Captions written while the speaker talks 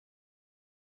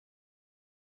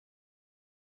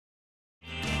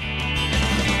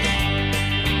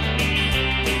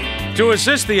To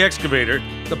assist the excavator,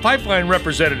 the pipeline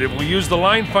representative will use the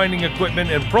line-finding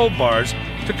equipment and probe bars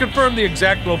to confirm the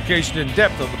exact location and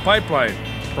depth of the pipeline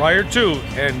prior to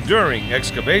and during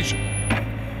excavation.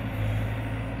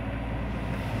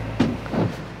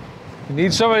 You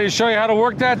need somebody to show you how to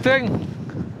work that thing?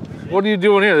 What are you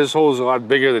doing here? This hole is a lot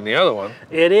bigger than the other one.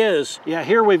 It is. Yeah,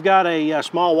 here we've got a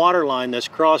small water line that's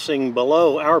crossing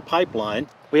below our pipeline.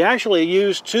 We actually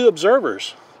used 2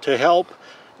 observers to help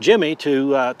Jimmy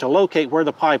to locate where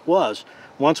the pipe was.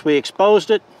 Once we exposed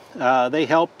it, they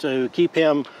helped to keep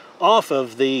him off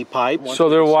of the pipe. So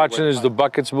they're watching as the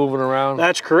bucket's moving around?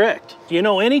 That's correct. You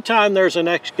know, anytime there's an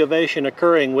excavation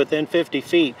occurring within 50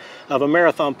 feet of a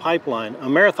Marathon pipeline, a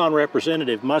Marathon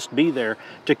representative must be there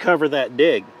to cover that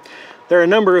dig. There are a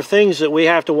number of things that we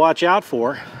have to watch out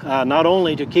for, not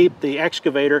only to keep the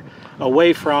excavator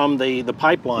away from the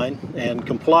pipeline and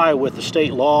comply with the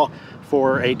state law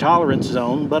for a tolerance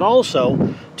zone, but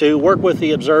also to work with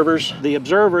the observers. The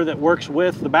observer that works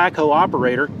with the backhoe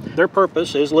operator, their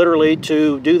purpose is literally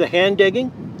to do the hand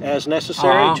digging as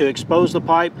necessary to expose the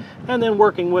pipe, and then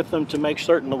working with them to make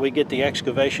certain that we get the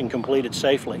excavation completed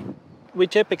safely. We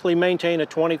typically maintain a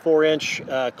 24-inch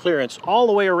clearance all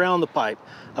the way around the pipe,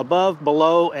 above,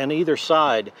 below, and either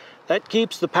side. That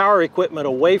keeps the power equipment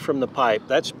away from the pipe.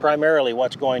 That's primarily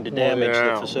what's going to damage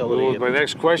the facility. Well, my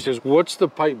next question is, what's the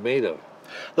pipe made of?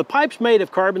 The pipe's made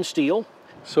of carbon steel.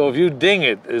 So if you ding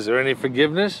it, is there any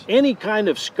forgiveness? Any kind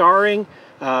of scarring,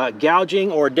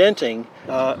 gouging, or denting,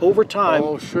 over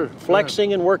time,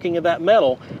 flexing and working of that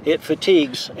metal, it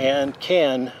fatigues and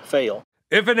can fail.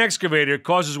 If an excavator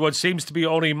causes what seems to be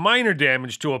only minor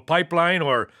damage to a pipeline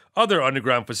or other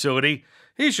underground facility,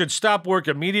 he should stop work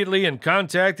immediately and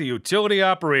contact the utility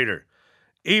operator.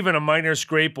 Even a minor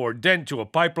scrape or dent to a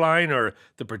pipeline or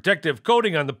the protective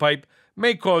coating on the pipe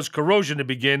may cause corrosion to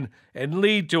begin and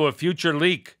lead to a future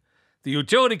leak. The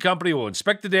utility company will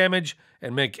inspect the damage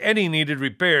and make any needed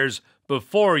repairs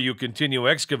before you continue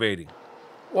excavating.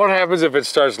 What happens if it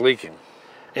starts leaking?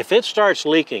 If it starts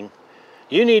leaking,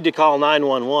 you need to call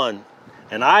 911,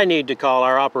 and I need to call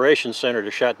our operations center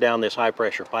to shut down this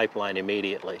high-pressure pipeline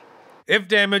immediately. If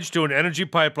damage to an energy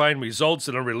pipeline results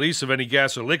in a release of any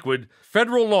gas or liquid,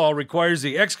 federal law requires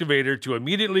the excavator to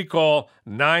immediately call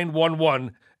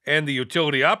 911 and the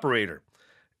utility operator.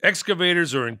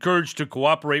 Excavators are encouraged to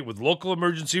cooperate with local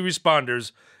emergency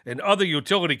responders and other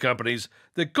utility companies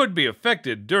that could be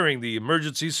affected during the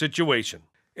emergency situation.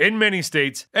 In many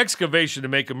states, excavation to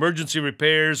make emergency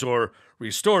repairs or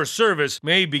restore service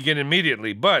may begin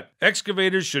immediately, but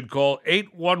excavators should call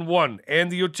 811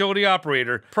 and the utility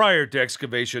operator prior to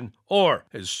excavation or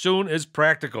as soon as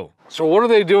practical. So what are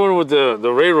they doing with the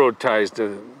railroad ties? They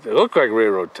look like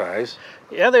railroad ties.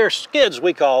 Yeah, they're skids,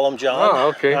 we call them, John. Oh,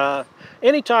 okay.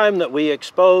 Anytime that we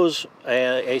expose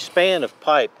a span of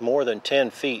pipe more than 10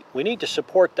 feet, we need to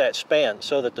support that span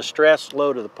so that the stress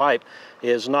load of the pipe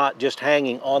is not just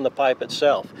hanging on the pipe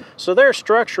itself. So they're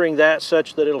structuring that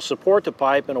such that it'll support the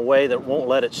pipe in a way that won't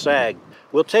let it sag.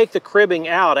 We'll take the cribbing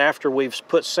out after we've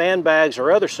put sandbags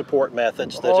or other support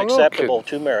methods that's acceptable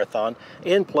to Marathon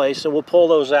in place, and we'll pull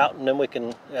those out, and then we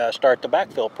can start the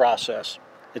backfill process.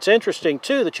 It's interesting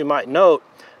too that you might note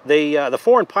the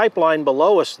foreign pipeline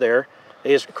below us there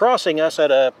is crossing us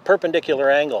at a perpendicular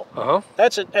angle.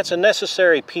 That's a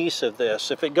necessary piece of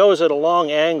this. If it goes at a long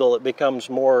angle, it becomes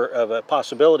more of a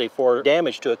possibility for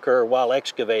damage to occur while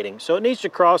excavating. So it needs to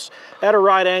cross at a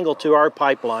right angle to our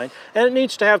pipeline, and it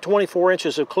needs to have 24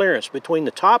 inches of clearance between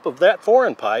the top of that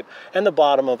foreign pipe and the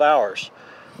bottom of ours.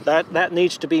 That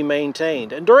needs to be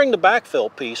maintained. And during the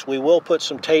backfill piece, we will put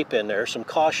some tape in there, some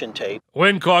caution tape.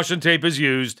 When caution tape is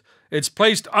used, it's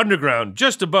placed underground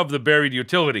just above the buried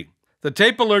utility. The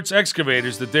tape alerts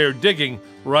excavators that they are digging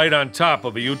right on top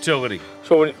of a utility.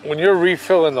 So when you're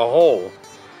refilling the hole,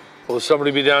 will somebody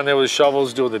be down there with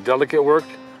shovels doing the delicate work?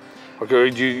 Or are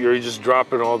you just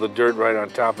dropping all the dirt right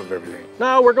on top of everything?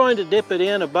 No, we're going to dip it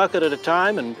in a bucket at a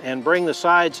time and bring the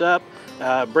sides up,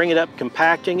 bring it up,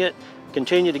 compacting it,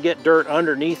 continue to get dirt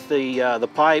underneath the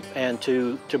pipe, and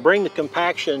to bring the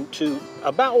compaction to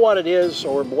about what it is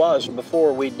or was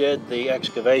before we did the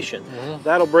excavation.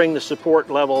 That'll bring the support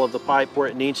level of the pipe where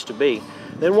it needs to be.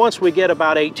 Then once we get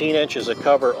about 18 inches of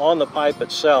cover on the pipe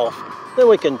itself, then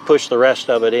we can push the rest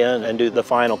of it in and do the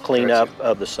final cleanup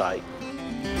of the site.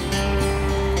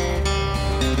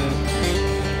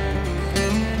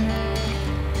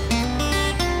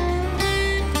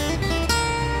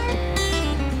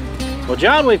 Well,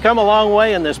 John, we've come a long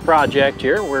way in this project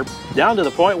here. We're down to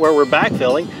the point where we're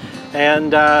backfilling,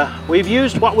 and we've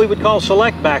used what we would call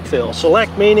select backfill.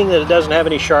 Select meaning that it doesn't have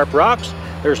any sharp rocks,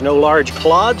 There's no large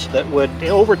clods that would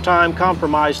over time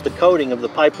compromise the coating of the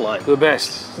pipeline. The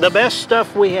best. The best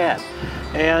stuff we have.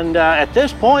 And at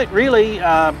this point, really,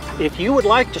 if you would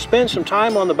like to spend some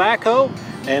time on the backhoe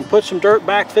and put some dirt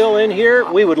backfill in here,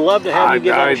 we would love to have you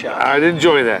give it a shot. I'd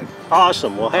enjoy that.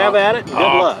 Awesome. Well, have at it. Good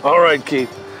luck. All right, Keith.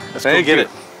 Let's go get it.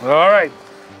 All right.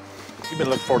 You've been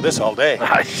looking for this all day.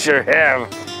 I sure have.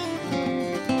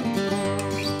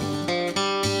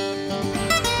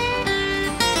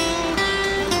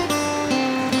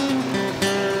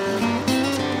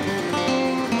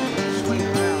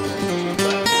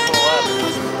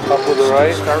 Up with the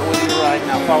right. Start with your right,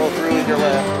 now follow through with your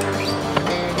left.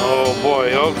 Oh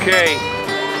boy, okay.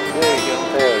 There you go.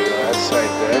 There we go, that's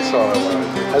right there, that's all I wanted.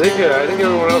 I think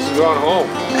everyone else has gone home.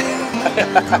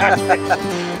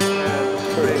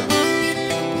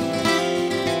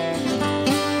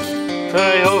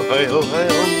 Hi-ho, hi-ho,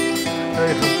 hi-ho,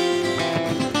 hi-ho.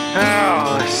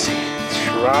 Now, let's see,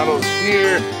 throttles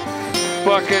here,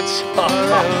 buckets.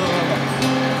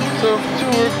 So to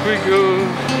work we go.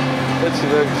 Let's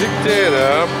pick that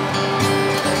up.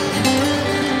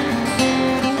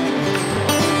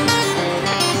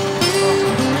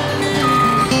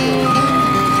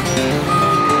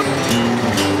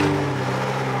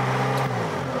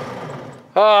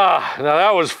 Now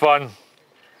that was fun.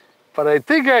 But I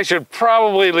think I should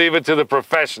probably leave it to the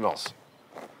professionals.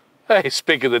 Hey,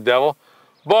 speak of the devil.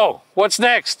 Bo, what's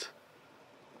next?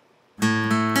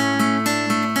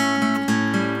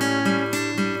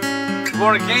 Good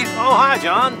morning, Keith. Oh, hi,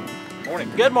 John.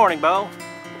 Morning. Good morning, Bo.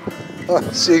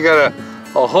 So you got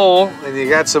a hole and you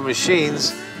got some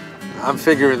machines. I'm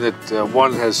figuring that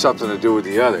one has something to do with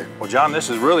the other. Well, John, this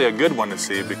is really a good one to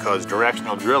see because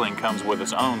directional drilling comes with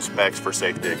its own specs for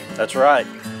safe digging. That's right.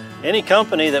 Any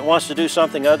company that wants to do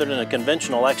something other than a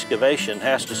conventional excavation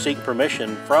has to seek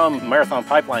permission from Marathon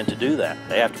Pipeline to do that.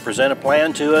 They have to present a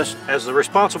plan to us. As the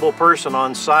responsible person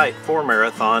on site for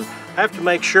Marathon, I have to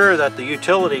make sure that the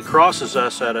utility crosses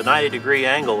us at a 90-degree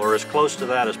angle or as close to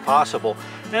that as possible,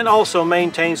 and also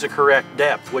maintains the correct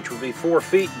depth, which would be 4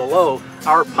 feet below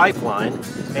our pipeline.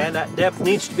 And that depth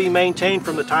needs to be maintained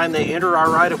from the time they enter our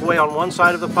right-of-way on one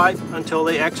side of the pipe until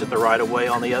they exit the right-of-way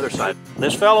on the other side.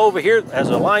 This fellow over here has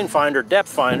a line finder, depth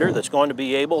finder, that's going to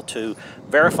be able to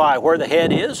verify where the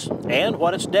head is and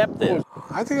what its depth is.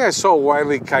 I think I saw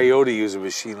Wile E. Coyote use a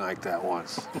machine like that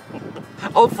once.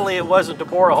 Hopefully it wasn't to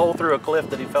bore a hole through a cliff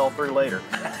that he fell through later.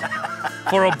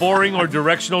 For a boring or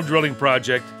directional drilling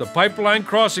project, the pipeline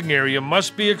crossing area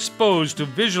must be exposed to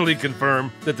visually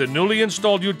confirm that the newly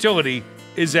installed utility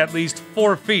is at least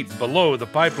 4 feet below the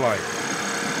pipeline.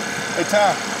 Hey,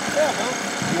 Tom. Yeah, Bill.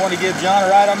 You want to give John a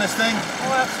ride on this thing?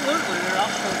 Oh, absolutely. There, I'll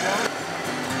show John.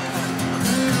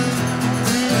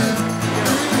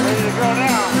 Ready to go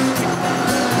now.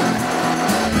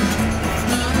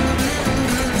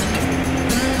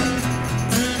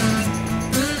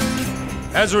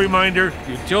 As a reminder,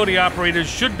 utility operators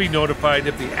should be notified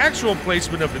if the actual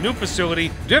placement of the new facility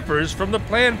differs from the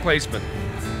planned placement.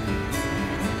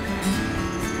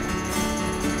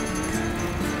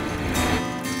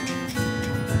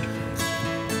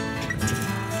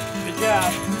 Good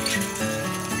job.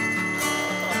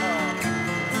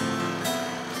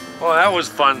 Well, that was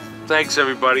fun. Thanks,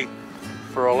 everybody,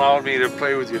 for allowing me to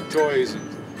play with your toys.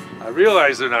 I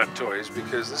realize they're not toys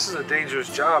because this is a dangerous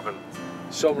job and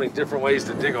so many different ways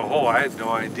to dig a hole. I had no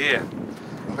idea.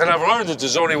 And I've learned that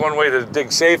there's only one way to dig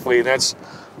safely, and that's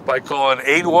by calling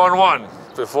 811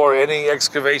 before any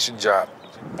excavation job.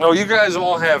 Oh, you guys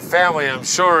all have family, I'm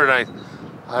sure, and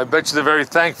I bet you they're very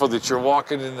thankful that you're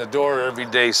walking in the door every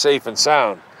day safe and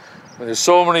sound. And there's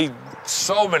so many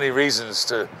reasons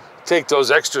to take those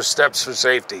extra steps for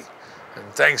safety.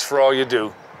 And thanks for all you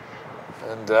do.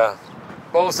 And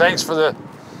Bo, thanks for the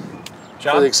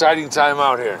exciting time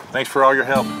out here. Thanks for all your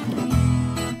help.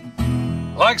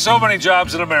 Like so many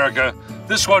jobs in America,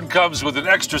 this one comes with an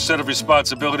extra set of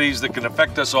responsibilities that can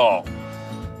affect us all.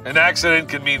 An accident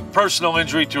can mean personal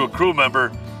injury to a crew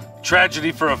member,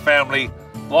 tragedy for a family,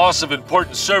 loss of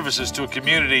important services to a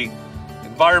community,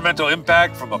 environmental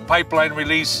impact from a pipeline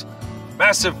release,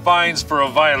 massive fines for a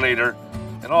violator,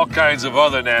 and all kinds of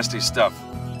other nasty stuff.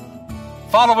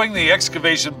 Following the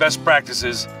excavation best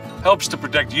practices helps to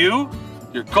protect you,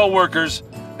 your co-workers,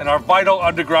 and our vital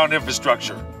underground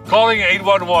infrastructure. Calling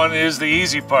 811 is the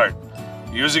easy part.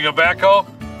 Using a backhoe,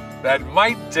 that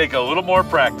might take a little more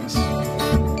practice.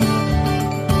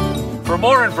 For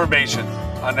more information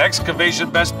on excavation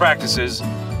best practices,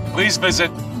 please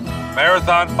visit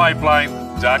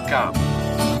marathonpipeline.com.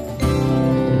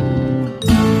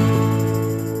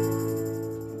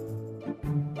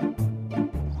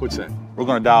 What's that? we're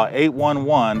going to dial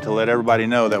 811 to let everybody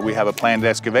know that we have a planned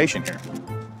excavation here.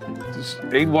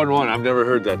 811, I've never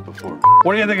heard that before.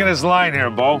 What do you think of this line here,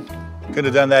 Bo? Couldn't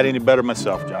have done that any better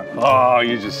myself, John. Oh,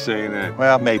 you're just saying that.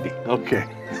 Well, maybe. Okay.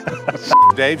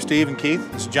 Dave, Steve, and Keith,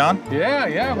 this is John.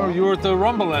 Yeah, well, you were at the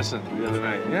rumble lesson the other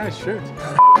night. Yeah, sure.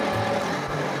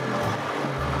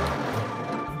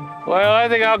 Well, I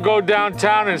think I'll go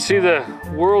downtown and see the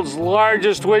world's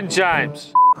largest wind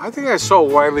chimes. I think I saw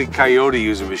Wile E. Coyote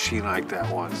use a machine like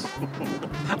that once.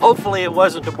 Hopefully it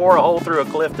wasn't to bore a hole through a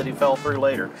cliff that he fell through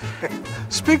later.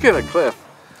 Speaking of cliff.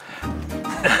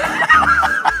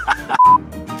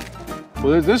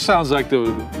 Well, this sounds like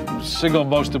the single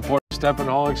most important step in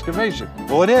all excavation.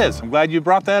 Well, it is. I'm glad you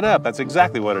brought that up. That's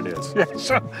exactly what it is. Yeah,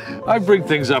 so I bring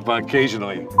things up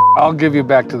occasionally. I'll give you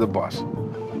back to the boss.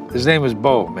 His name is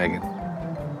Bo, Megan.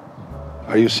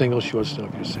 Are you single? She wants to know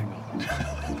if you're single.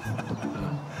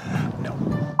 No.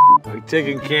 Like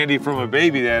taking candy from a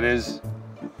baby, that is.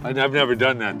 I've never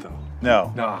done that, though.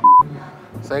 No. No.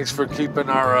 Thanks for keeping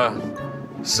our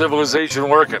civilization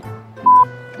working.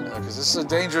 Because this is a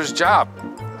dangerous job.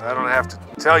 I don't have to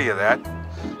tell you that.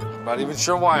 I'm not even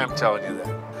sure why I'm telling you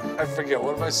that. I forget,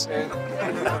 what am I saying?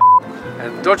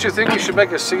 And don't you think we should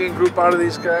make a singing group out of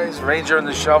these guys? Ranger and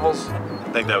the Shovels?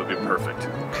 I think that would be perfect.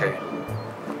 Okay.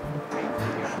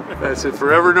 That's it.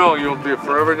 Forever known. You'll be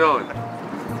forever known.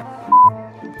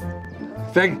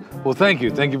 Thank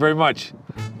you. Thank you very much.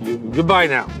 Goodbye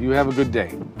now. You have a good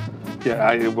day.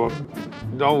 Yeah,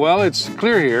 well, it's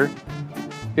clear here.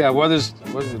 Yeah, was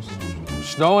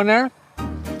snow in there?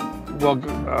 Well,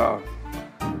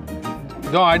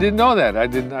 no, I didn't know that. I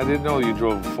didn't know you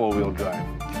drove four-wheel drive.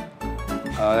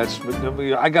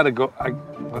 I gotta go.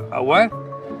 What?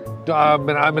 I'm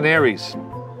an Aries.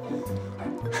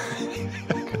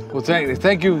 Well,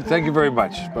 thank you very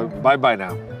much. Bye-bye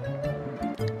now.